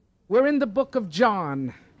We're in the book of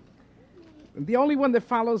John. The only one that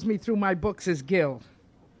follows me through my books is Gil.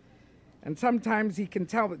 And sometimes he can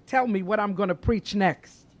tell me what I'm going to preach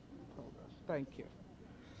next. Thank you.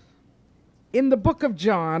 In the book of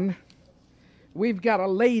John, we've got a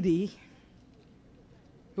lady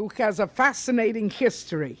who has a fascinating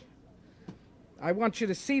history. I want you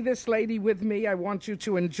to see this lady with me. I want you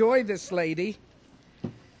to enjoy this lady.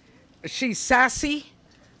 She's sassy.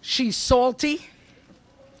 She's salty.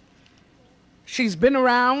 She's been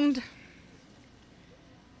around.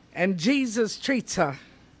 And Jesus treats her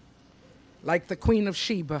like the Queen of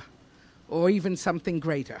Sheba, or even something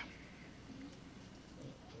greater.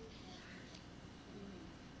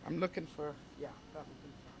 I'm looking for, yeah, that would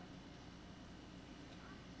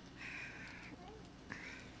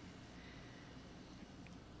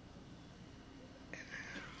be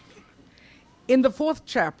fine. In the 4th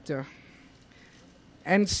chapter,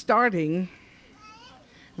 and starting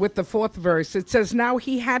with the 4th verse, it says, now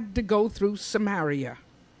he had to go through Samaria.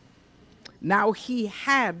 Now he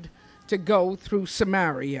had to go through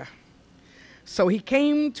Samaria. So he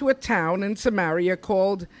came to a town in Samaria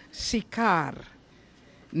called Sychar,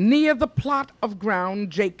 near the plot of ground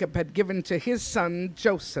Jacob had given to his son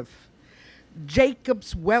Joseph.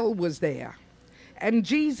 Jacob's well was there, and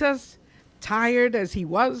Jesus, tired as he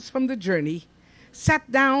was from the journey, sat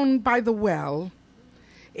down by the well.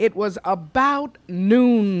 It was about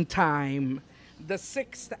noontime, the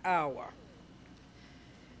 6th hour.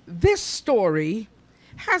 This story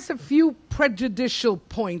has a few prejudicial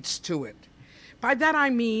points to it. By that I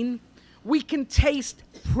mean, we can taste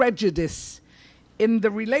prejudice in the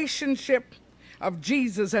relationship of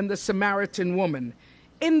Jesus and the Samaritan woman,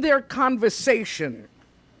 in their conversation.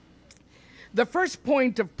 The first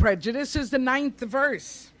point of prejudice is the 9th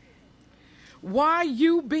verse. Why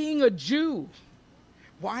you being a Jew,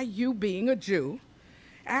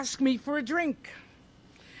 ask me for a drink?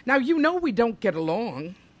 Now, you know we don't get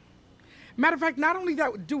along. Matter of fact, not only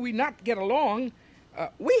that do we not get along,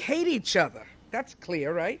 we hate each other. That's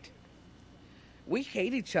clear, right? We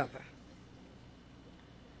hate each other.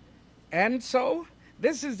 And so,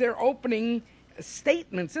 this is their opening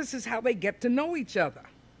statements. This is how they get to know each other.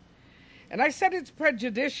 And I said it's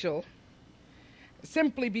prejudicial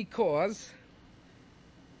simply because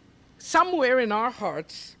somewhere in our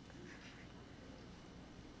hearts,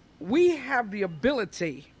 we have the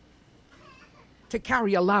ability to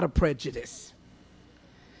carry a lot of prejudice.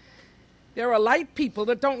 There are light people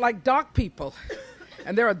that don't like dark people,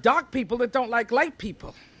 and there are dark people that don't like light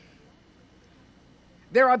people.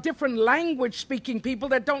 There are different language-speaking people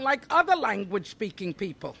that don't like other language-speaking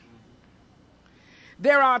people.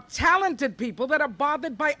 There are talented people that are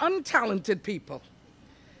bothered by untalented people.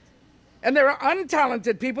 And there are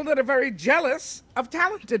untalented people that are very jealous of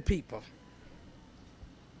talented people.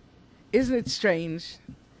 Isn't it strange?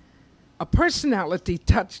 A personality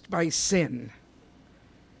touched by sin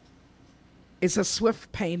is a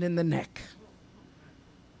swift pain in the neck.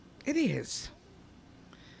 It is.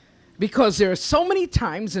 Because there are so many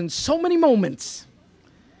times and so many moments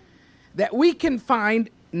that we can find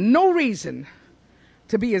no reason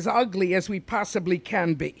to be as ugly as we possibly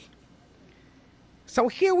can be. So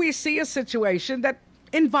here we see a situation that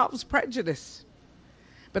involves prejudice.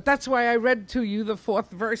 But that's why I read to you the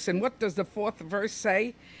 4th verse. And what does the 4th verse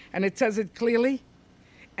say? And it says it clearly.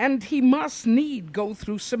 And he must need go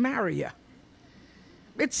through Samaria.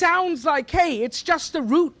 It sounds like, hey, it's just the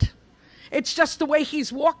route. It's just the way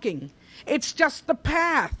he's walking. It's just the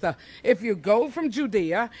path. If you go from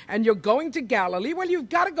Judea and you're going to Galilee, well, you've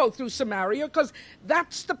got to go through Samaria because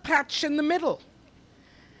that's the patch in the middle.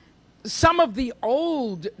 Some of the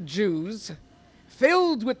old Jews,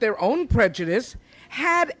 filled with their own prejudice,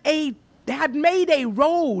 had made a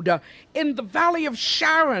road in the valley of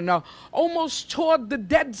Sharon, almost toward the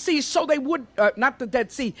Dead Sea, so they would, not the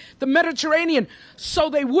Dead Sea, the Mediterranean, so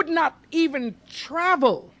they would not even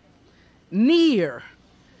travel near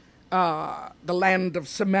the land of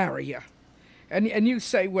Samaria. And you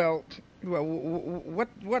say, well, what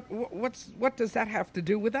does that have to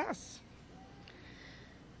do with us?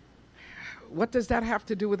 What does that have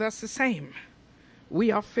to do with us? The same.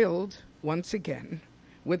 We are filled, once again,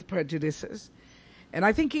 with prejudices. And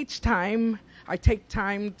I think each time I take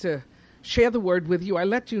time to share the word with you, I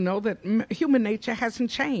let you know that human nature hasn't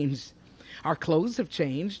changed. Our clothes have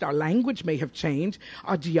changed. Our language may have changed.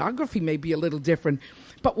 Our geography may be a little different.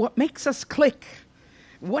 But what makes us click,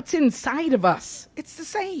 what's inside of us, it's the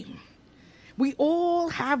same. We all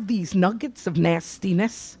have these nuggets of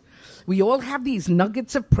nastiness. We all have these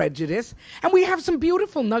nuggets of prejudice. And we have some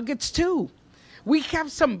beautiful nuggets too. We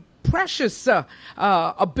have some precious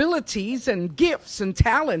abilities and gifts and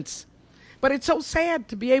talents. But it's so sad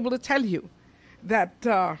to be able to tell you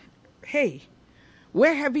that, hey,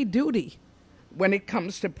 we're heavy duty when it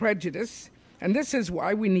comes to prejudice, and this is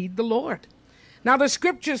why we need the Lord. Now, the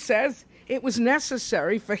scripture says it was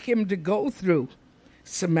necessary for him to go through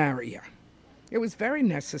Samaria. It was very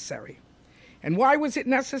necessary. And why was it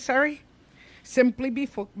necessary? Simply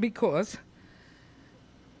because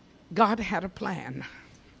God had a plan.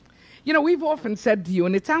 You know, we've often said to you,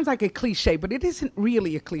 and it sounds like a cliche, but it isn't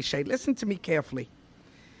really a cliche. Listen to me carefully.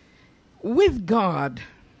 With God,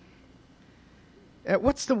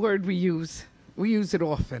 what's the word we use? We use it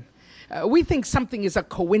often. We think something is a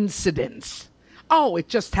coincidence. Oh, it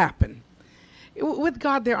just happened. With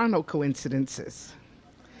God, there are no coincidences.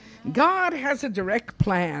 God has a direct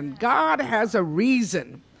plan. God has a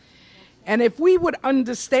reason. And if we would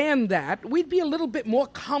understand that, we'd be a little bit more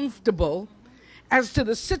comfortable as to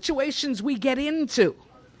the situations we get into.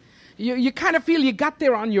 You kind of feel you got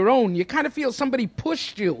there on your own. You kind of feel somebody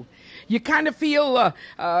pushed you. You kind of feel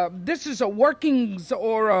this is a workings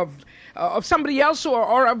or of somebody else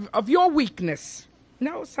or of your weakness.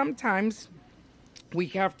 No, sometimes we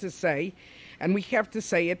have to say, and we have to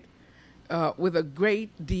say it with a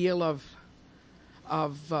great deal of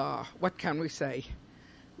what can we say?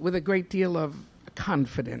 With a great deal of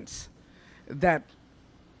confidence that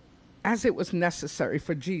as it was necessary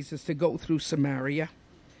for Jesus to go through Samaria,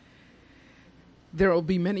 there will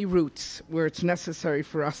be many routes where it's necessary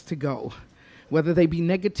for us to go, whether they be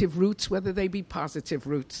negative routes, whether they be positive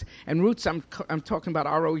routes. And routes, I'm talking about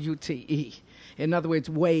R-O-U-T-E. In other words,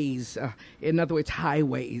 ways, in other words,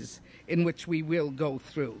 highways in which we will go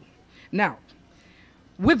through. Now,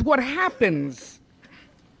 with what happens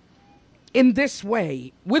in this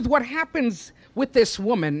way, with what happens with this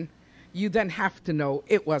woman, you then have to know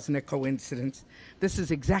it wasn't a coincidence. This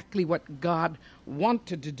is exactly what God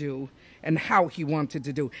wanted to do and how he wanted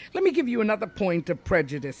to do. Let me give you another point of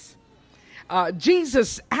prejudice.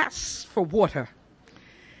 Jesus asks for water.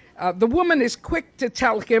 The woman is quick to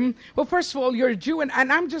tell him, well, first of all, you're a Jew, and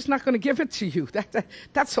I'm just not going to give it to you.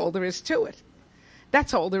 That's all there is to it.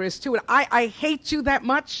 That's all there is to it. I hate you that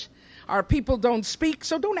much. Our people don't speak,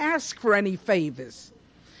 so don't ask for any favors.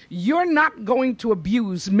 You're not going to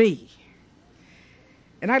abuse me.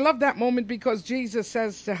 And I love that moment because Jesus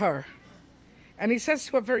says to her, and he says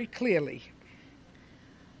to her very clearly,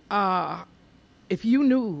 if you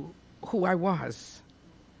knew who I was,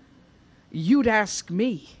 you'd ask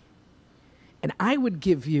me, and I would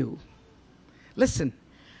give you, listen,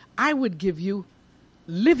 I would give you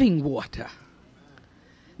living water.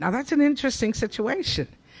 Now that's an interesting situation.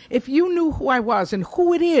 If you knew who I was and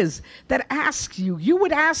who it is that asks you, you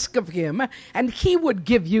would ask of him, and he would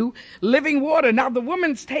give you living water. Now, the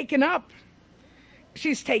woman's taken up.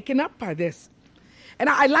 She's taken up by this. And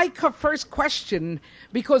I like her first question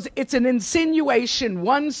because it's an insinuation,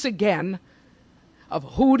 once again, of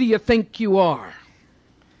who do you think you are?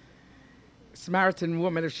 A Samaritan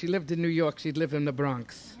woman, if she lived in New York, she'd live in the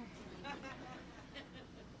Bronx.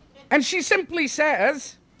 And she simply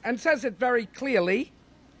says, and says it very clearly,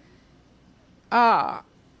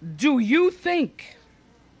 do you think,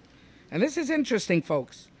 and this is interesting,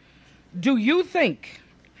 folks, do you think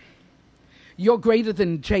you're greater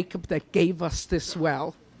than Jacob that gave us this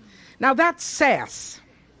well? Now that's sass,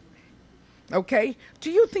 okay? Do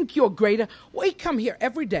you think you're greater? We come here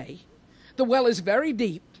every day. The well is very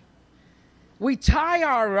deep. We tie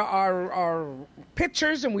our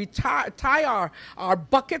pitchers and we tie our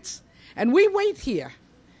buckets, and we wait here.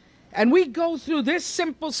 And we go through this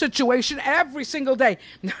simple situation every single day.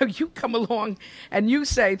 Now you come along and you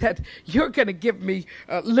say that you're going to give me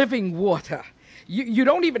living water. You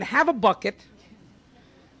don't even have a bucket.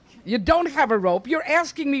 You don't have a rope. You're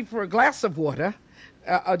asking me for a glass of water,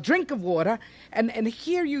 a drink of water, and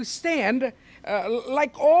here you stand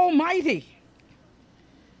like Almighty.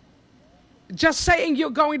 Just saying you're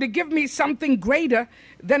going to give me something greater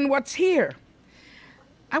than what's here.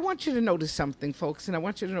 I want you to notice something, folks, and I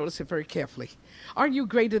want you to notice it very carefully. Are you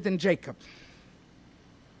greater than Jacob?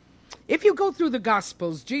 If you go through the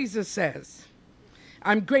Gospels, Jesus says,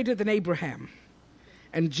 I'm greater than Abraham.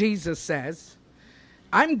 And Jesus says,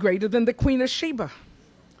 I'm greater than the Queen of Sheba.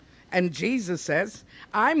 And Jesus says,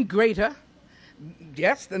 I'm greater,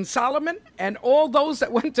 yes, than Solomon and all those that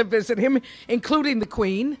went to visit him, including the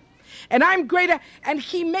Queen. And I'm greater, and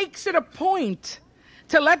he makes it a point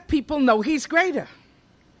to let people know he's greater.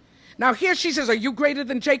 Now here she says, are you greater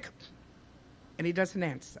than Jacob? And he doesn't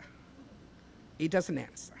answer. He doesn't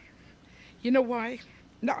answer. You know why?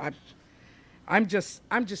 No, I'm just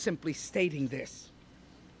simply stating this.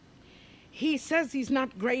 he says he's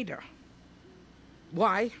not greater.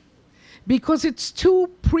 Why? Because it's too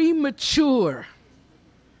premature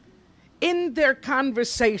in their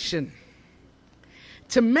conversation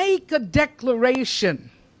to make a declaration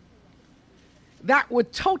that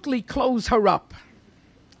would totally close her up.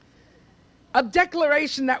 A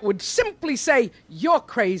declaration that would simply say, you're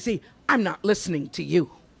crazy, I'm not listening to you.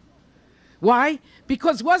 Why?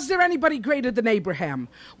 Because was there anybody greater than Abraham?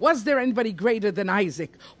 Was there anybody greater than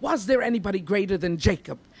Isaac? Was there anybody greater than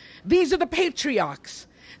Jacob? These are the patriarchs.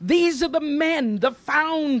 These are the men, the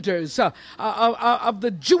founders of the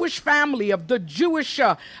Jewish family, of the Jewish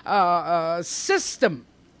system.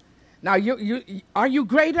 Now, are you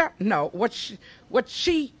greater? No.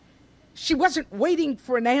 She wasn't waiting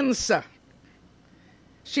for an answer.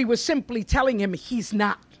 She was simply telling him he's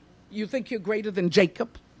not. You think you're greater than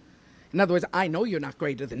Jacob? In other words, I know you're not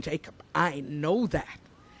greater than Jacob. I know that.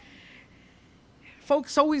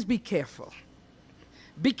 Folks, always be careful.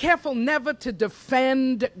 Be careful never to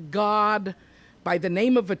defend God by the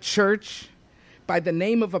name of a church, by the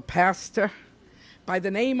name of a pastor, by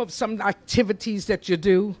the name of some activities that you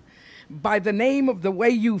do, by the name of the way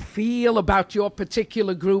you feel about your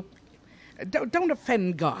particular group. Don't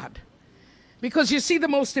offend God. Because you see, the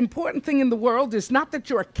most important thing in the world is not that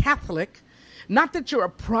you're a Catholic, not that you're a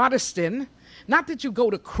Protestant, not that you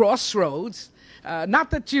go to Crossroads,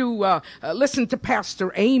 not that you listen to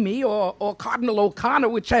Pastor Amy or Cardinal O'Connor,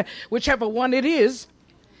 whichever one it is.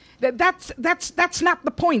 That's not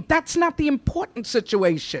the point. That's not the important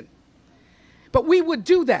situation. But we would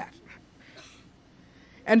do that.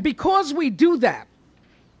 And because we do that,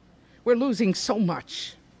 we're losing so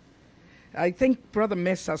much. I think Brother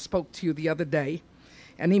Mesa spoke to you the other day,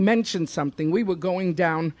 and he mentioned something. We were going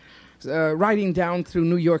down, riding down through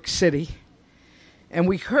New York City, and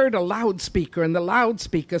we heard a loudspeaker, and the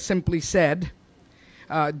loudspeaker simply said,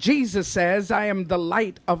 Jesus says, I am the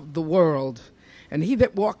light of the world, and he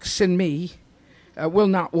that walks in me will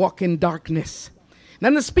not walk in darkness.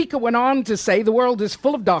 Then the speaker went on to say, the world is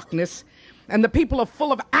full of darkness, and the people are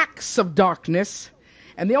full of acts of darkness,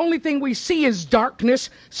 and the only thing we see is darkness,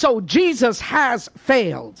 so Jesus has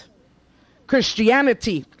failed.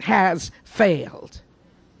 Christianity has failed.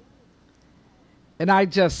 And I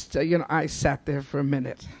just, I sat there for a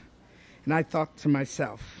minute, and I thought to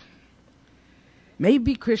myself,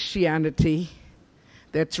 maybe Christianity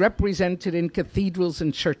that's represented in cathedrals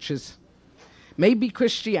and churches, maybe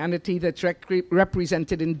Christianity that's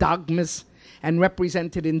represented in dogmas and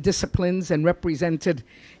represented in disciplines and represented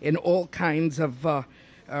in all kinds of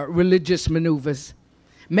religious maneuvers,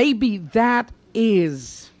 maybe that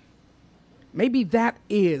is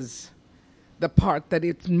the part that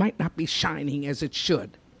it might not be shining as it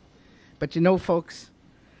should. But folks,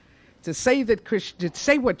 to say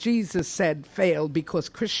what Jesus said failed because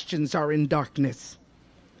Christians are in darkness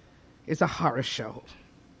is a horror show.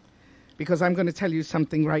 Because I'm going to tell you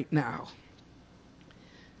something right now.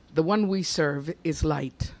 The one we serve is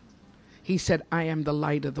light. He said, I am the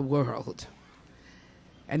light of the world.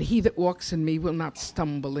 And he that walks in me will not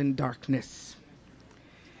stumble in darkness.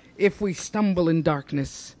 If we stumble in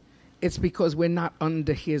darkness, it's because we're not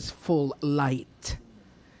under his full light.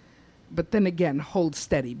 But then again, hold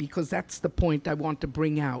steady, because that's the point I want to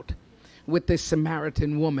bring out with this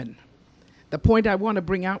Samaritan woman. The point I want to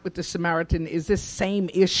bring out with the Samaritan is this same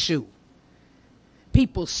issue.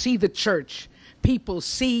 People see the church. People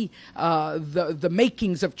see the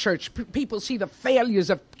makings of church. People see the failures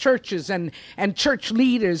of churches and church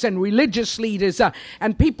leaders and religious leaders.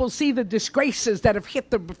 And people see the disgraces that have hit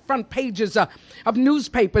the front pages of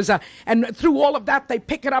newspapers. And through all of that, they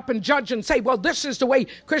pick it up and judge and say, well, this is the way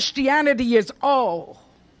Christianity is. Oh,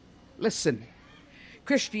 listen,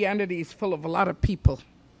 Christianity is full of a lot of people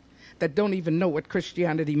that don't even know what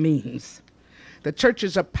Christianity means. The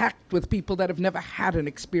churches are packed with people that have never had an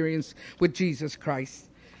experience with Jesus Christ.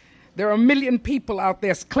 There are 1 million people out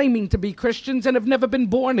there claiming to be Christians and have never been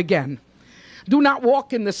born again. Do not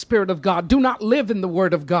walk in the Spirit of God. Do not live in the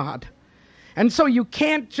Word of God. And so you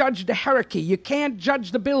can't judge the hierarchy. You can't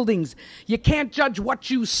judge the buildings. You can't judge what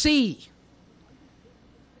you see.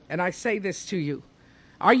 And I say this to you.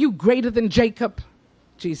 Are you greater than Jacob?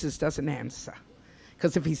 Jesus doesn't answer.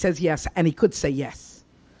 Because if he says yes, and he could say yes,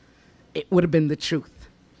 it would have been the truth.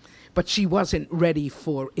 But she wasn't ready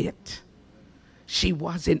for it. She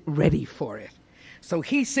wasn't ready for it. So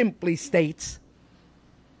he simply states,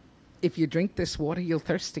 if you drink this water, you'll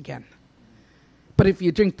thirst again. But if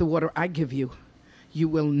you drink the water I give you, you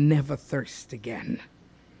will never thirst again.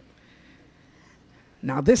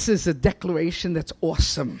 Now, this is a declaration that's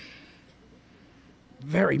awesome.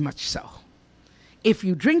 Very much so. If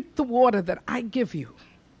you drink the water that I give you,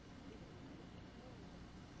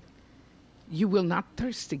 you will not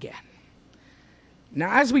thirst again.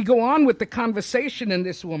 Now, as we go on with the conversation in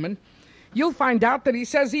this woman, you'll find out that he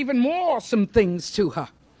says even more awesome things to her.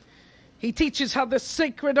 He teaches her the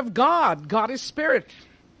secret of God. God is spirit.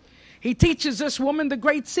 He teaches this woman the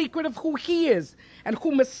great secret of who he is and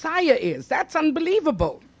who Messiah is. That's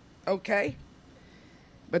unbelievable, okay?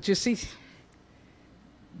 But you see,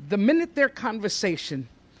 the minute their conversation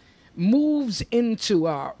moves into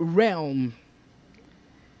a realm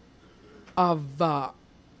of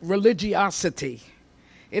religiosity,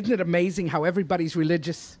 isn't it amazing how everybody's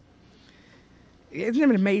religious?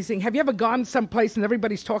 Isn't it amazing? Have you ever gone someplace and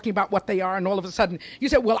everybody's talking about what they are, and all of a sudden you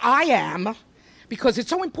say, well, I am, because it's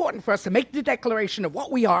so important for us to make the declaration of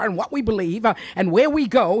what we are and what we believe and where we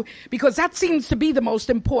go, because that seems to be the most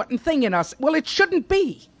important thing in us. Well, it shouldn't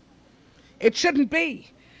be. It shouldn't be.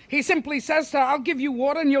 He simply says to her, I'll give you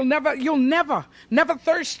water and you'll never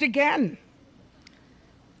thirst again.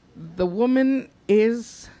 The woman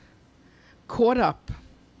is caught up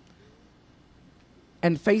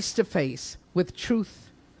and face to face with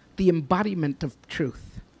truth, the embodiment of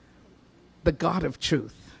truth, the God of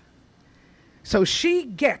truth. So she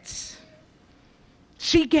gets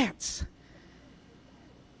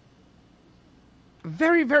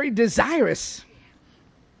very, very desirous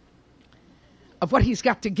of what he's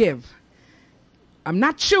got to give. I'm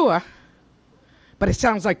not sure, but it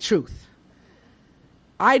sounds like truth.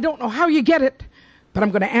 I don't know how you get it, but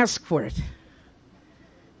I'm going to ask for it.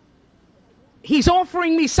 He's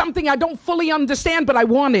offering me something I don't fully understand, but I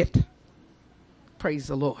want it. Praise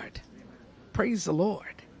the Lord. Praise the Lord.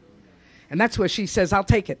 And that's where she says, I'll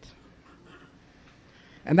take it.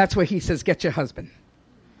 And that's where he says, get your husband.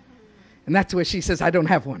 And that's where she says, I don't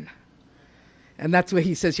have one. And that's where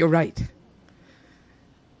he says, you're right.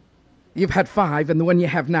 You've had 5, and the one you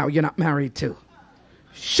have now, you're not married to.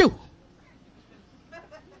 Shoo.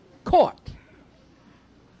 Caught.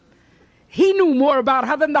 He knew more about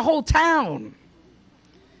her than the whole town,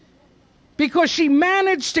 because she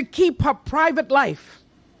managed to keep her private life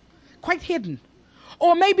quite hidden,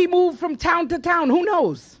 or maybe move from town to town, who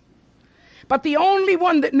knows. But the only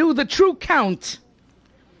one that knew the true count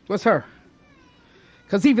was her,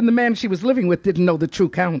 because even the man she was living with didn't know the true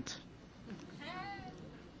count.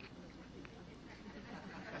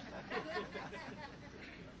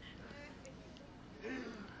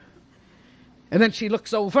 And then she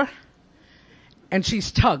looks over and she's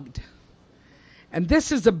tugged. And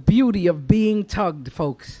this is the beauty of being tugged,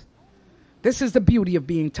 folks. This is the beauty of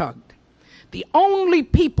being tugged. The only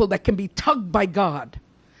people that can be tugged by God,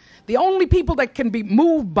 the only people that can be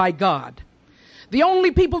moved by God, the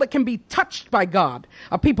only people that can be touched by God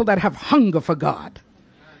are people that have hunger for God.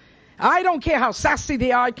 I don't care how sassy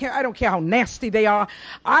they are. I don't care how nasty they are.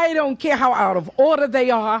 I don't care how out of order they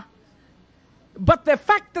are. But the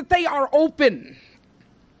fact that they are open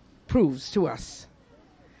proves to us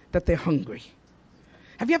that they're hungry.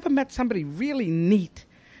 Have you ever met somebody really neat,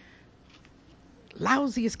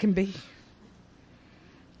 lousy as can be?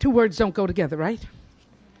 2 words don't go together, right?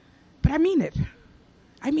 But I mean it.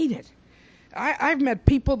 I mean it. I've met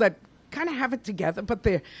people that kind of have it together, but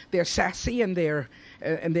they're sassy and they're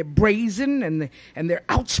brazen and they're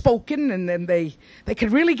outspoken, and then they can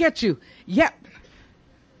really get you. Yet,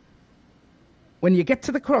 when you get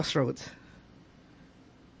to the crossroads,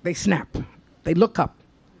 they snap. They look up.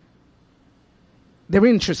 They're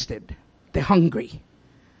interested. They're hungry.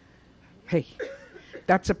 Hey,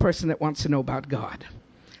 that's a person that wants to know about God.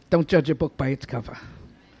 Don't judge a book by its cover.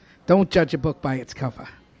 Don't judge a book by its cover.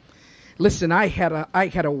 Listen, I had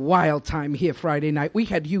a wild time here Friday night. We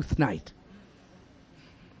had youth night.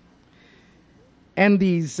 And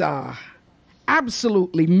these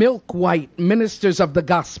absolutely milk white ministers of the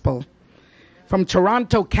gospel from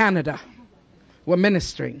Toronto, Canada, were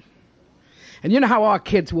ministering. And you know how our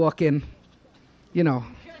kids walk in? You know,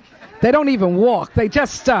 they don't even walk. They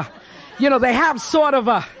just, they have sort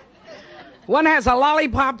of one has a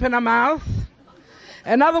lollipop in her mouth.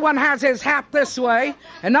 Another one has his hat this way.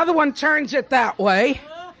 Another one turns it that way.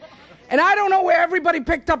 And I don't know where everybody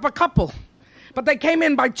picked up a couple. But they came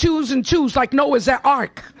in by 2s and 2s like Noah's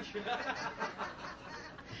Ark.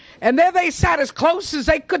 And there they sat as close as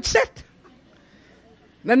they could sit.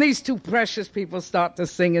 Then these 2 precious people start to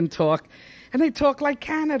sing and talk. And they talk like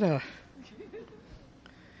Canada.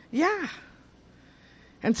 Yeah.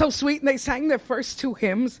 And so sweet. And they sang their first 2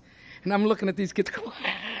 hymns. And I'm looking at these kids.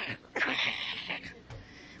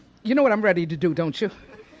 You know what I'm ready to do, don't you?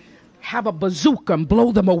 Have a bazooka and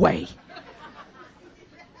blow them away.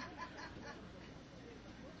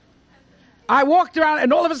 I walked around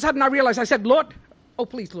and all of a sudden I realized, I said, Lord, oh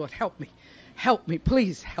please, Lord, help me. Help me,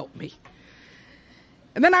 please help me.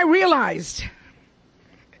 And then I realized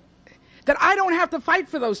that I don't have to fight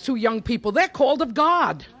for those two young people. They're called of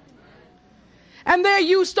God. And they're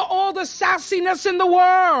used to all the sassiness in the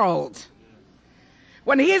world.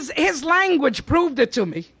 When his language proved it to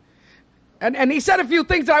me. And he said a few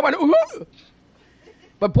things that I went, ooh.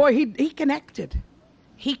 But boy, he connected.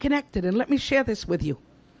 He connected. And let me share this with you.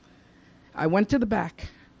 I went to the back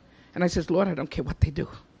and I says, Lord, I don't care what they do.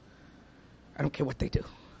 I don't care what they do.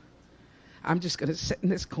 I'm just going to sit in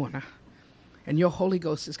this corner. And your Holy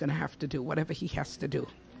Ghost is going to have to do whatever he has to do.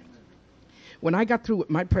 When I got through with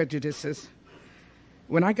my prejudices,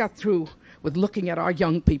 when I got through with looking at our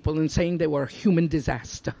young people and saying they were a human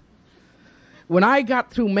disaster, when I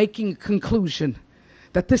got through making a conclusion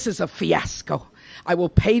that this is a fiasco, I will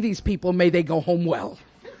pay these people, may they go home well.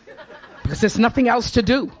 Because there's nothing else to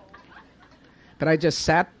do. But I just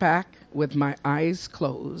sat back with my eyes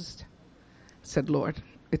closed, said, Lord,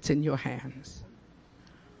 it's in your hands.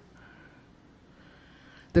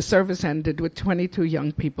 The service ended with 22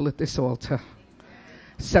 young people at this altar,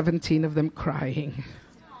 17 of them crying.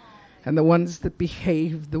 And the ones that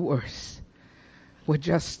behaved the worst were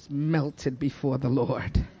just melted before the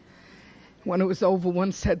Lord. When it was over,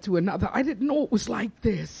 one said to another, I didn't know it was like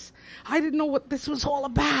this. I didn't know what this was all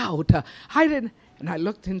about. And I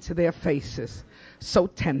looked into their faces, so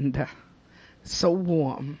tender, so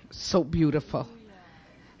warm, so beautiful.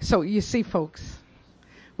 So you see, folks,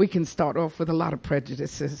 we can start off with a lot of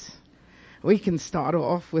prejudices. We can start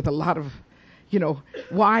off with a lot of,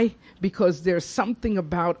 why? Because there's something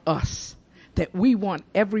about us that we want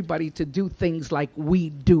everybody to do things like we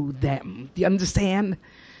do them. Do you understand?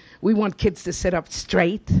 We want kids to sit up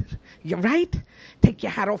straight. You're right? Take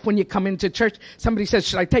your hat off when you come into church. Somebody says,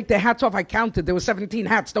 should I take their hats off? I counted. There were 17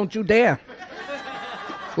 hats. Don't you dare.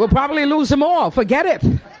 We'll probably lose them all. Forget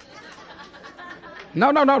it.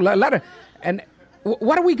 No. Let her. And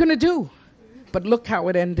what are we going to do? But look how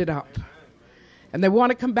it ended up. And they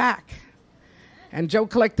want to come back. And Joe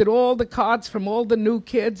collected all the cards from all the new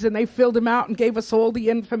kids, and they filled them out and gave us all the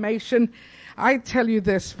information. I tell you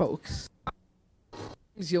this, folks.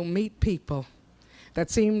 You'll meet people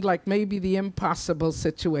that seemed like maybe the impossible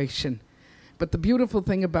situation. But the beautiful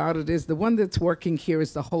thing about it is the one that's working here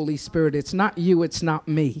is the Holy Spirit. It's not you, it's not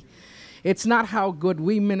me. It's not how good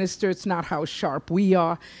we minister. It's not how sharp we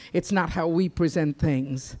are. It's not how we present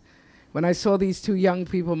things. When I saw these two young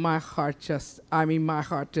people, my heart just,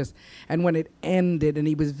 and when it ended, and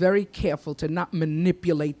he was very careful to not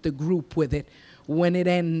manipulate the group with it, when it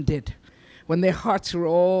ended, when their hearts were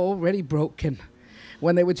already broken,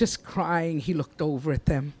 when they were just crying, he looked over at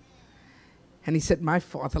them. And he said, my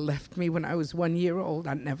father left me when I was 1 year old.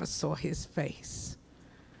 I never saw his face.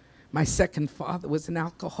 My second father was an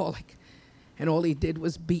alcoholic, and all he did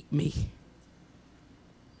was beat me.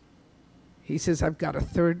 He says, I've got a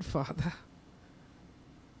third father.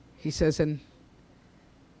 He says, and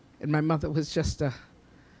my mother was just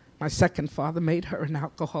my second father made her an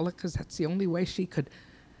alcoholic because that's the only way she could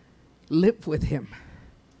live with him.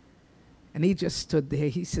 And he just stood there.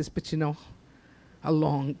 He says, but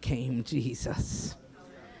along came Jesus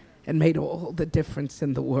and made all the difference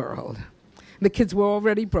in the world. The kids were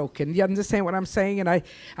already broken. You understand what I'm saying? And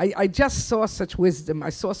I just saw such wisdom. I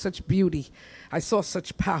saw such beauty. I saw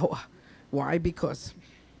such power. Why? Because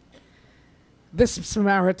this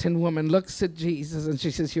Samaritan woman looks at Jesus and she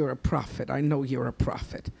says, you're a prophet. I know you're a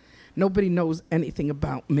prophet. Nobody knows anything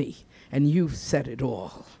about me. And you've said it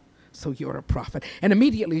all. So you're a prophet. And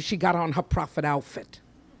immediately she got on her prophet outfit.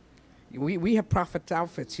 We have prophet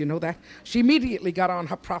outfits, you know that? She immediately got on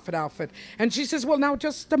her prophet outfit. And she says, well, now,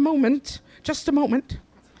 just a moment.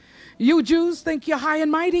 You Jews think you're high and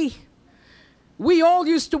mighty. We all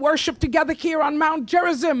used to worship together here on Mount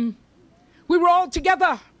Gerizim. We were all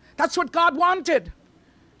together. That's what God wanted.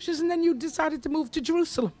 She says, and then you decided to move to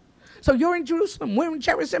Jerusalem. So you're in Jerusalem. We're in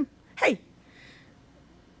Gerizim. Hey.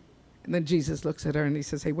 And then Jesus looks at her and he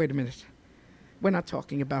says, hey, wait a minute. We're not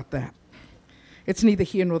talking about that. It's neither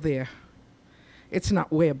here nor there. It's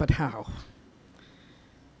not where, but how.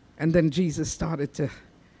 And then Jesus started to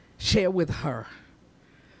share with her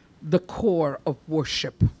the core of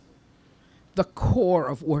worship. The core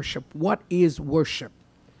of worship. What is worship?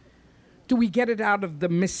 Do we get it out of the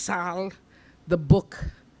Missal, the book?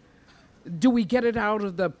 Do we get it out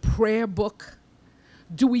of the prayer book?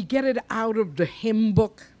 Do we get it out of the hymn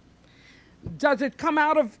book? Does it come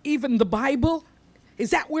out of even the Bible?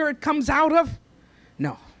 Is that where it comes out of?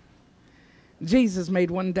 No. Jesus made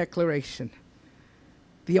one declaration.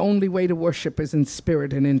 The only way to worship is in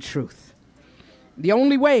spirit and in truth. The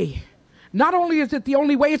only way. Not only is it the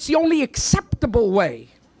only way, it's the only acceptable way.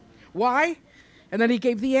 Why? And then he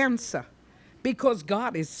gave the answer. Because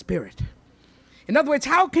God is spirit. In other words,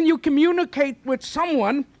 how can you communicate with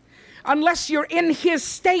someone unless you're in his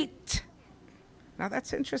state? Now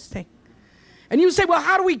that's interesting. And you say, well,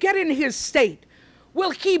 how do we get in his state?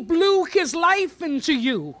 Well, he blew his life into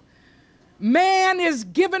you. Man is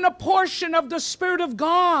given a portion of the Spirit of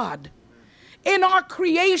God. In our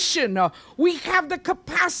creation, we have the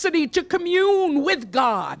capacity to commune with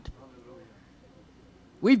God.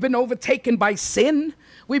 We've been overtaken by sin.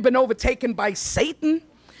 We've been overtaken by Satan.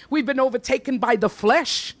 We've been overtaken by the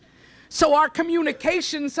flesh. So our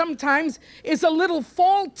communication sometimes is a little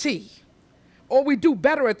faulty. Or we do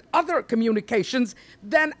better at other communications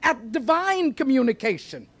than at divine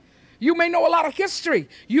communication. You may know a lot of history.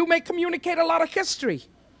 You may communicate a lot of history.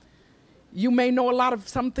 You may know a lot of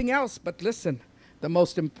something else, but listen, the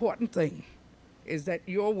most important thing is that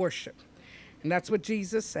your worship. And that's what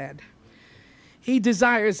Jesus said. He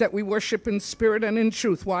desires that we worship in spirit and in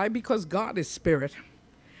truth. Why? Because God is spirit.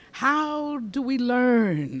 How do we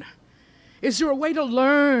learn? Is there a way to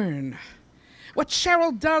learn? What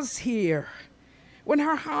Cheryl does here, when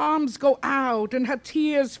her arms go out and her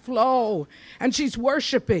tears flow and she's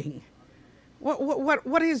worshiping,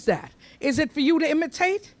 what is that? Is it for you to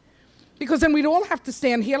imitate? Because then we'd all have to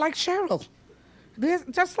stand here like Cheryl.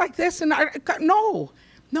 Just like this. And no.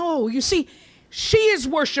 You see, she is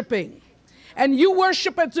worshiping. And you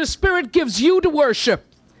worship as the Spirit gives you to worship.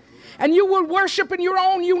 And you will worship in your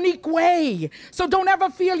own unique way. So don't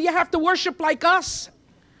ever feel you have to worship like us.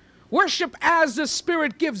 Worship as the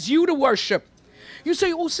Spirit gives you to worship. You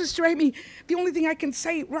say, oh, Sister Amy, the only thing I can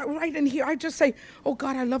say right in here, I just say, oh,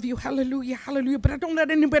 God, I love you, hallelujah, hallelujah, but I don't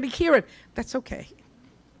let anybody hear it. That's okay.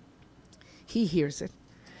 He hears it,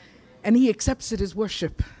 and he accepts it as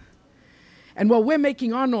worship. And while we're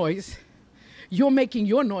making our noise, you're making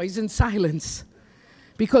your noise in silence,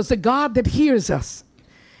 because the God that hears us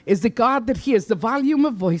is the God that hears the volume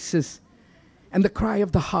of voices and the cry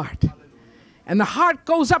of the heart. And the heart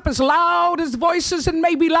goes up as loud as voices and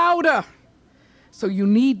maybe louder. So you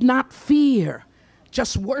need not fear.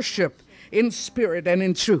 Just worship in spirit and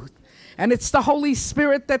in truth. And it's the Holy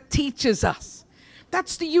Spirit that teaches us.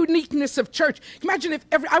 That's the uniqueness of church. Imagine if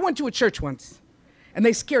I went to a church once and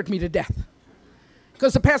they scared me to death.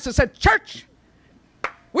 Because the pastor said, church,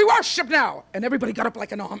 we worship now. And everybody got up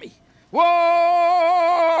like an army. Whoa!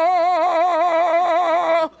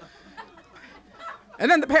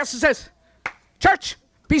 And then the pastor says, church,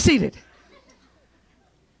 be seated.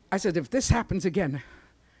 I said, if this happens again,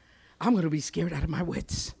 I'm going to be scared out of my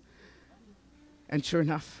wits. And sure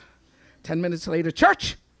enough, 10 minutes later,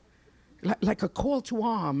 church, like a call to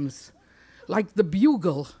arms, like the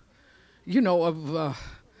bugle, of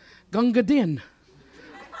Gunga Din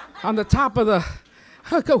on the top of the,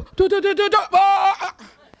 go, do, do, do, do, do, ah!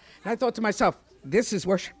 And I thought to myself, this is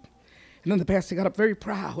worship. And then the pastor got up very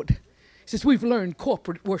proud. He says, we've learned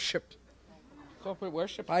corporate worship. Corporate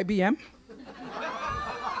worship, IBM?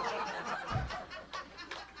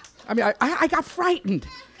 I mean, I got frightened.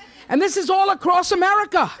 And this is all across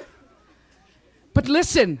America. But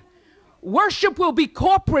listen, worship will be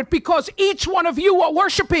corporate because each one of you are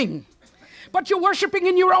worshiping. But you're worshiping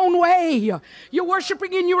in your own way. You're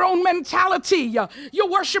worshiping in your own mentality. You're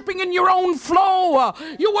worshiping in your own flow.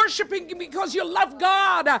 You're worshiping because you love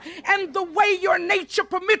God. And the way your nature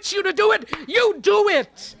permits you to do it, you do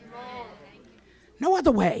it. No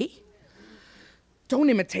other way. Don't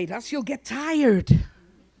imitate us. You'll get tired.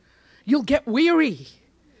 You'll get weary.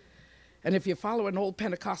 And if you follow an old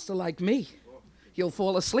Pentecostal like me, you'll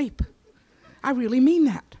fall asleep. I really mean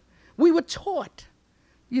that. We were taught.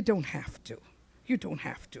 You don't have to. You don't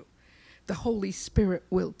have to. The Holy Spirit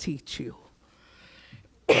will teach you.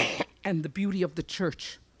 And the beauty of the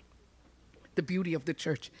church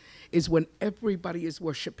is when everybody is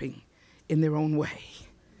worshiping in their own way.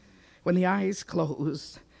 When the eyes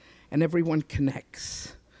close and everyone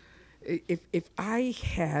connects. If I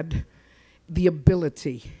had the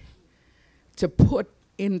ability to put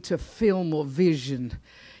into film or vision,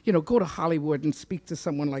 go to Hollywood and speak to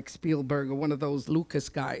someone like Spielberg or one of those Lucas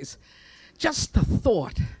guys, just the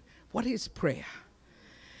thought, what is prayer?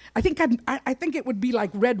 I think it would be like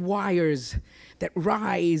red wires that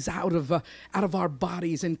rise out of our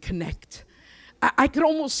bodies and connect. I could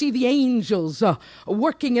almost see the angels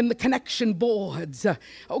working in the connection boards,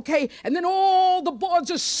 okay? And then all the boards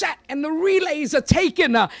are set and the relays are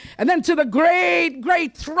taken, and then to the great,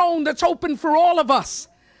 great throne that's open for all of us.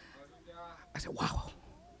 I said, wow,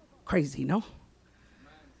 crazy, no?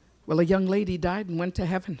 Well, a young lady died and went to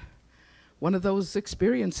heaven. One of those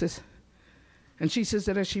experiences. And she says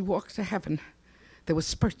that as she walked to heaven, there were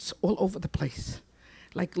spurts all over the place,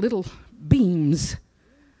 like little beams.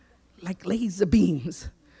 like laser beams.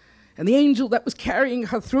 And the angel that was carrying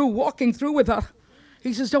her through, walking through with her,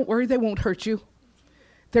 he says, don't worry, they won't hurt you.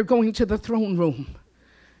 They're going to the throne room.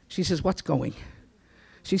 She says, what's going?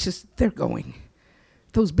 She says, they're going.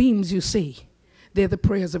 Those beams you see, they're the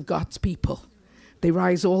prayers of God's people. They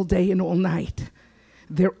rise all day and all night.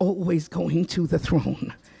 They're always going to the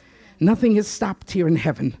throne. Nothing is stopped here in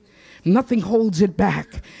heaven. Nothing holds it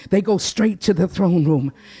back. They go straight to the throne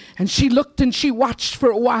room. And she looked and she watched for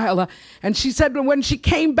a while. And she said when she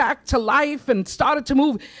came back to life and started to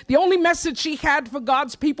move, the only message she had for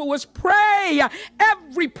God's people was pray.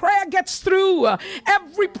 Every prayer gets through.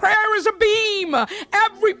 Every prayer is a beam.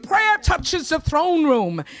 Every prayer touches the throne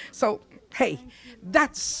room. So, hey,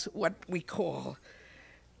 that's what we call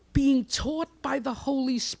being taught by the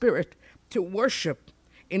Holy Spirit to worship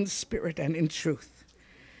in spirit and in truth.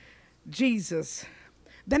 Jesus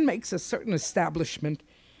then makes a certain establishment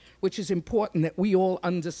which is important that we all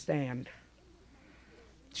understand.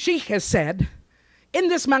 She has said, in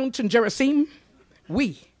this mountain, Gerizim,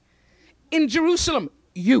 we. In Jerusalem,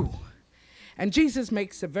 you. And Jesus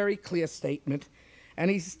makes a very clear statement,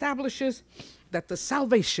 and he establishes that the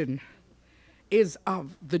salvation is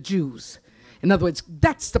of the Jews. In other words,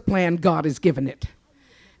 that's the plan God has given it.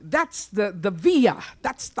 That's the via,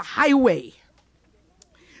 that's the highway.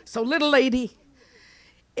 So little lady,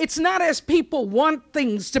 it's not as people want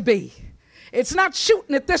things to be. It's not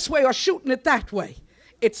shooting it this way or shooting it that way.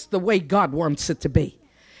 It's the way God wants it to be.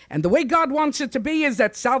 And the way God wants it to be is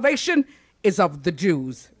that salvation is of the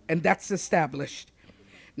Jews, and that's established.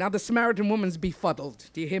 Now the Samaritan woman's befuddled.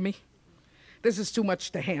 Do you hear me? This is too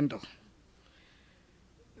much to handle.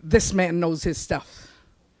 This man knows his stuff.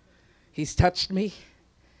 He's touched me.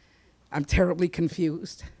 I'm terribly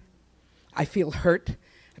confused. I feel hurt.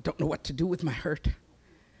 I don't know what to do with my hurt.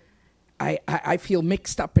 I feel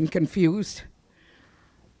mixed up and confused.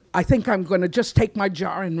 I think I'm going to just take my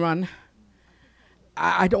jar and run.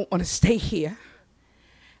 I don't want to stay here.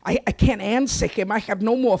 I can't answer him. I have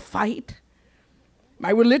no more fight. My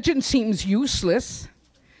religion seems useless.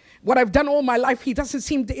 What I've done all my life, he doesn't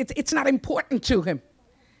seem to, it's not important to him.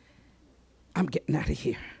 I'm getting out of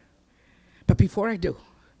here. But before I do,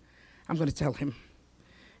 I'm going to tell him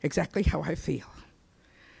exactly how I feel.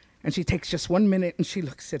 And she takes just 1 minute and she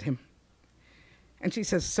looks at him. And she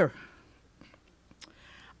says, sir,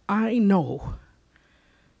 I know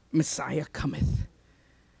Messiah cometh.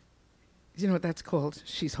 You know what that's called?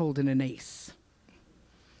 She's holding an ace.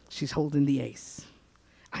 She's holding the ace.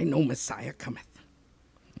 I know Messiah cometh.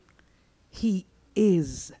 He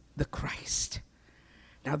is the Christ.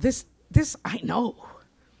 Now this I know.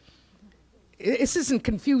 This isn't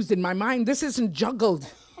confused in my mind. This isn't juggled.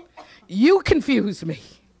 You confuse me.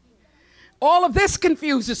 All of this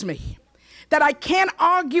confuses me. That I can't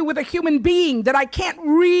argue with a human being. That I can't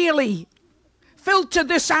really filter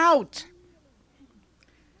this out.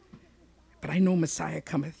 But I know Messiah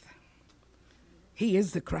cometh. He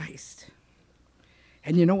is the Christ.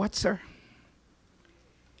 And you know what, sir?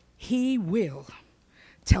 He will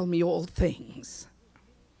tell me all things.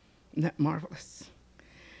 Isn't that marvelous?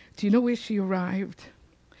 Do you know where she arrived?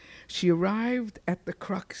 She arrived at the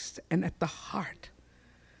crux and at the heart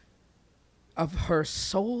of her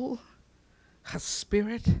soul, her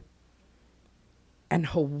spirit, and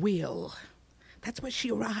her will. That's where she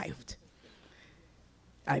arrived.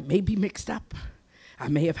 I may be mixed up. I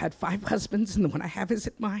may have had 5 husbands, and the one I have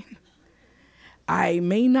isn't mine. I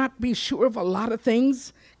may not be sure of a lot of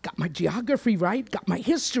things. Got my geography right, got my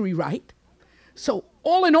history right. So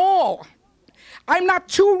all in all, I'm not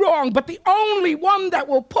too wrong, but the only one that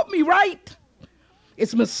will put me right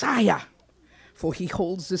is Messiah. For he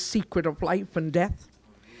holds the secret of life and death.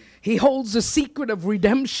 He holds the secret of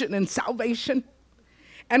redemption and salvation.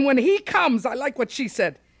 And when he comes, I like what she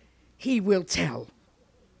said, he will tell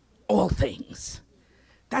all things.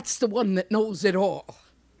 That's the one that knows it all.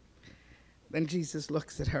 Then Jesus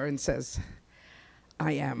looks at her and says,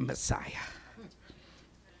 I am Messiah.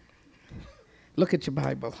 Look at your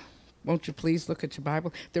Bible. Won't you please look at your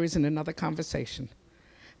Bible? There isn't another conversation.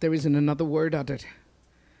 There isn't another word uttered.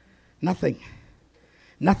 Nothing.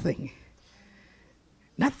 Nothing.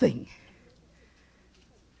 Nothing.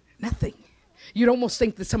 Nothing. You'd almost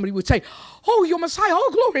think that somebody would say, oh, you're Messiah.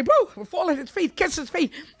 Oh, glory. Boo. Fall at his feet. Kiss his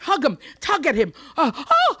feet. Hug him. Tug at him. No,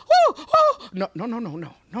 no, no, no,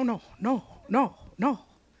 no. No, no, no, no, no.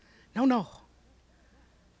 No, no.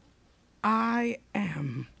 I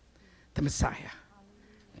am the Messiah.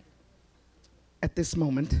 At this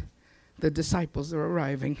moment, the disciples are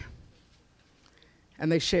arriving.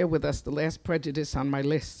 And they share with us the last prejudice on my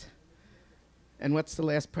list. And what's the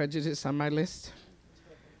last prejudice on my list?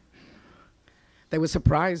 They were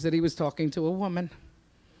surprised that he was talking to a woman.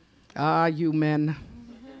 Ah, you men.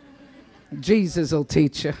 Jesus will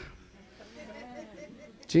teach you.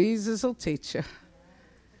 Jesus will teach you.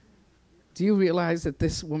 Do you realize that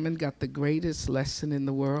this woman got the greatest lesson in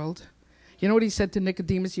the world? You know what he said to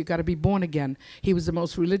Nicodemus? You got to be born again. He was the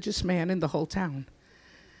most religious man in the whole town.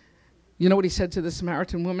 You know what he said to the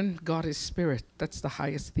Samaritan woman? God is spirit. That's the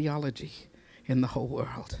highest theology in the whole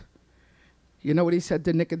world. You know what he said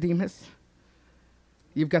to Nicodemus?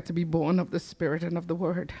 You've got to be born of the Spirit and of the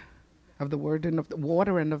Word and of the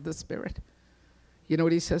water and of the Spirit. You know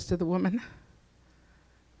what he says to the woman?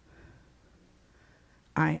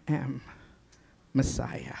 I am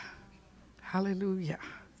Messiah. Hallelujah.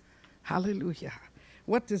 Hallelujah.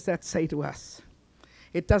 What does that say to us?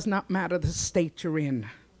 It does not matter the state you're in.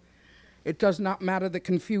 It does not matter the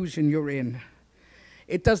confusion you're in.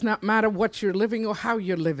 It does not matter what you're living or how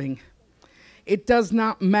you're living. It does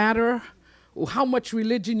not matter how much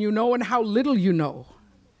religion you know and how little you know.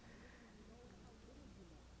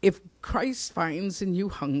 If Christ finds in you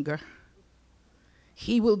hunger,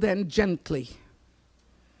 he will then gently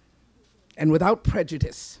and without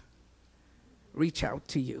prejudice reach out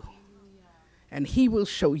to you. And he will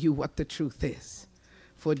show you what the truth is.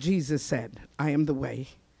 For Jesus said, I am the way,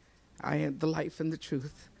 I am the life and the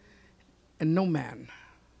truth, and no man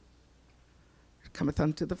cometh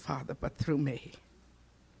unto the Father but through me.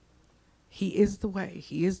 He is the way,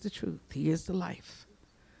 he is the truth, he is the life.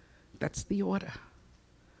 That's the order.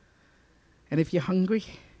 And if you're hungry,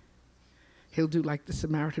 he'll do like the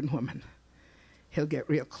Samaritan woman. He'll get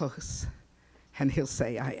real close and he'll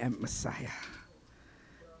say, I am Messiah.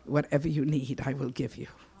 Whatever you need, I will give you.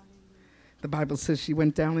 The Bible says she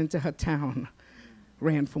went down into her town,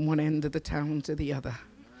 ran from one end of the town to the other.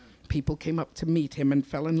 People came up to meet him and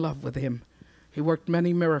fell in love with him. He worked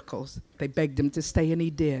many miracles. They begged him to stay, and he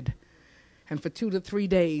did. And for 2 to 3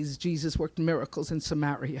 days, Jesus worked miracles in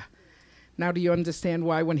Samaria. Now do you understand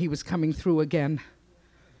why when he was coming through again?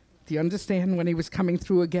 Do you understand when he was coming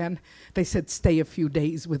through again? They said, stay a few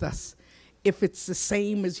days with us. If it's the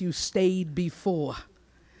same as you stayed before,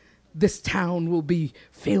 this town will be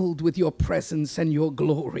filled with your presence and your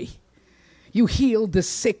glory. You healed the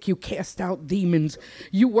sick, you cast out demons,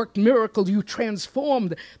 you worked miracles, you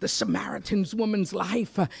transformed the Samaritan woman's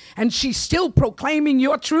life, and she's still proclaiming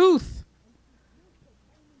your truth.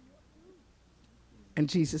 And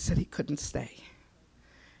Jesus said he couldn't stay.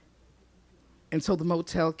 And so the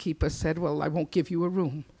motel keeper said, well, I won't give you a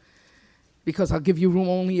room, because I'll give you room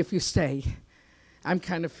only if you stay. I'm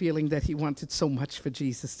kind of feeling that he wanted so much for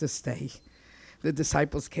Jesus to stay. The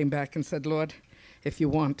disciples came back and said, Lord, if you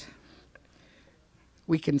want,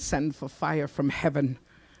 we can send for fire from heaven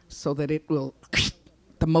so that it will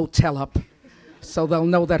the motel up, so they'll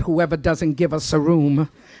know that whoever doesn't give us a room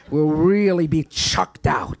will really be chucked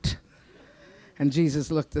out. And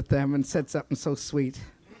Jesus looked at them and said something so sweet.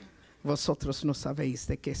 Vosotros no sabéis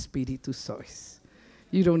de qué espíritu sois.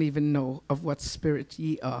 You don't even know of what spirit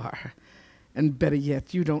ye are. And better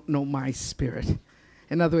yet, you don't know my spirit.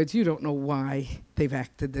 In other words, you don't know why they've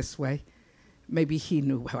acted this way. Maybe he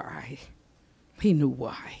knew why. He knew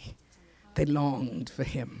why. They longed for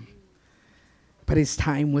him. But his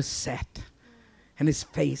time was set, and his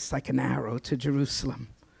face like an arrow to Jerusalem,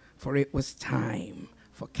 for it was time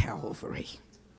for Calvary.